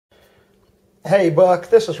Hey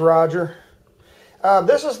Buck, this is Roger.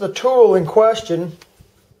 This is the tool in question.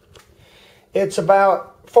 It's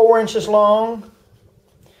about 4 inches long.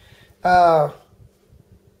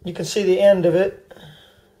 You can see the end of it.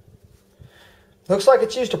 Looks like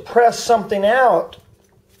it's used to press something out,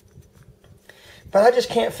 but I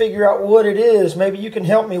just can't figure out what it is. Maybe you can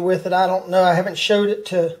help me with it. I don't know. I haven't showed it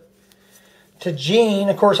to Gene.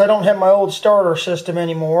 Of course, I don't have my old starter system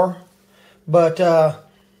anymore, but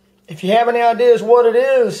if you have any ideas what it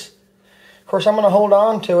is, of course, I'm going to hold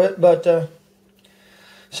on to it, but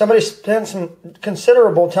somebody spent some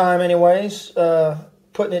considerable time anyways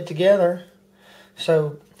putting it together.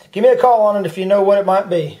 So give me a call on it if you know what it might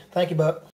be. Thank you, Buck.